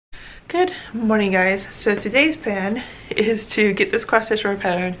Good morning, guys. So today's plan is to get this cross stitch row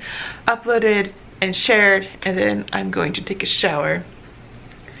pattern uploaded and shared, and then I'm going to take a shower,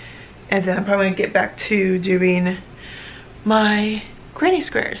 and then I'm probably gonna get back to doing my granny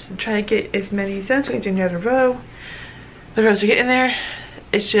squares and try to get as many done so I can do another row. The rows are getting there.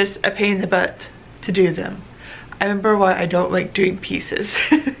 It's just a pain in the butt to do them. I remember why I don't like doing pieces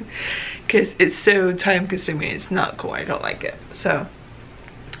because it's so time consuming. It's not cool. I don't like it. So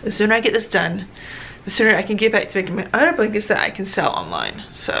the sooner I get this done, the sooner I can get back to making my other blankets that I can sell online.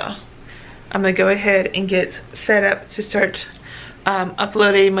 So I'm gonna go ahead and get set up to start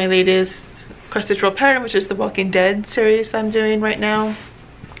uploading my latest cross stitch roll pattern, which is the Walking Dead series that I'm doing right now.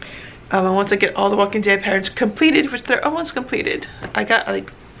 And once I get all the Walking Dead patterns completed, which they're almost completed, I got like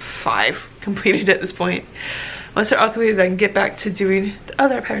 5 completed at this point. Once they're all completed, I can get back to doing the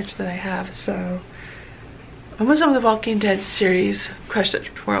other patterns that I have. So I'm almost on the Walking Dead series cross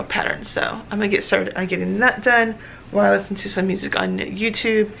stitch roll patterns, so I'm gonna get started on getting that done while I listen to some music on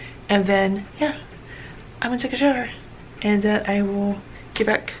YouTube, and then yeah, I'm gonna take a shower and then I will get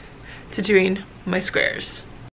back to doing my squares.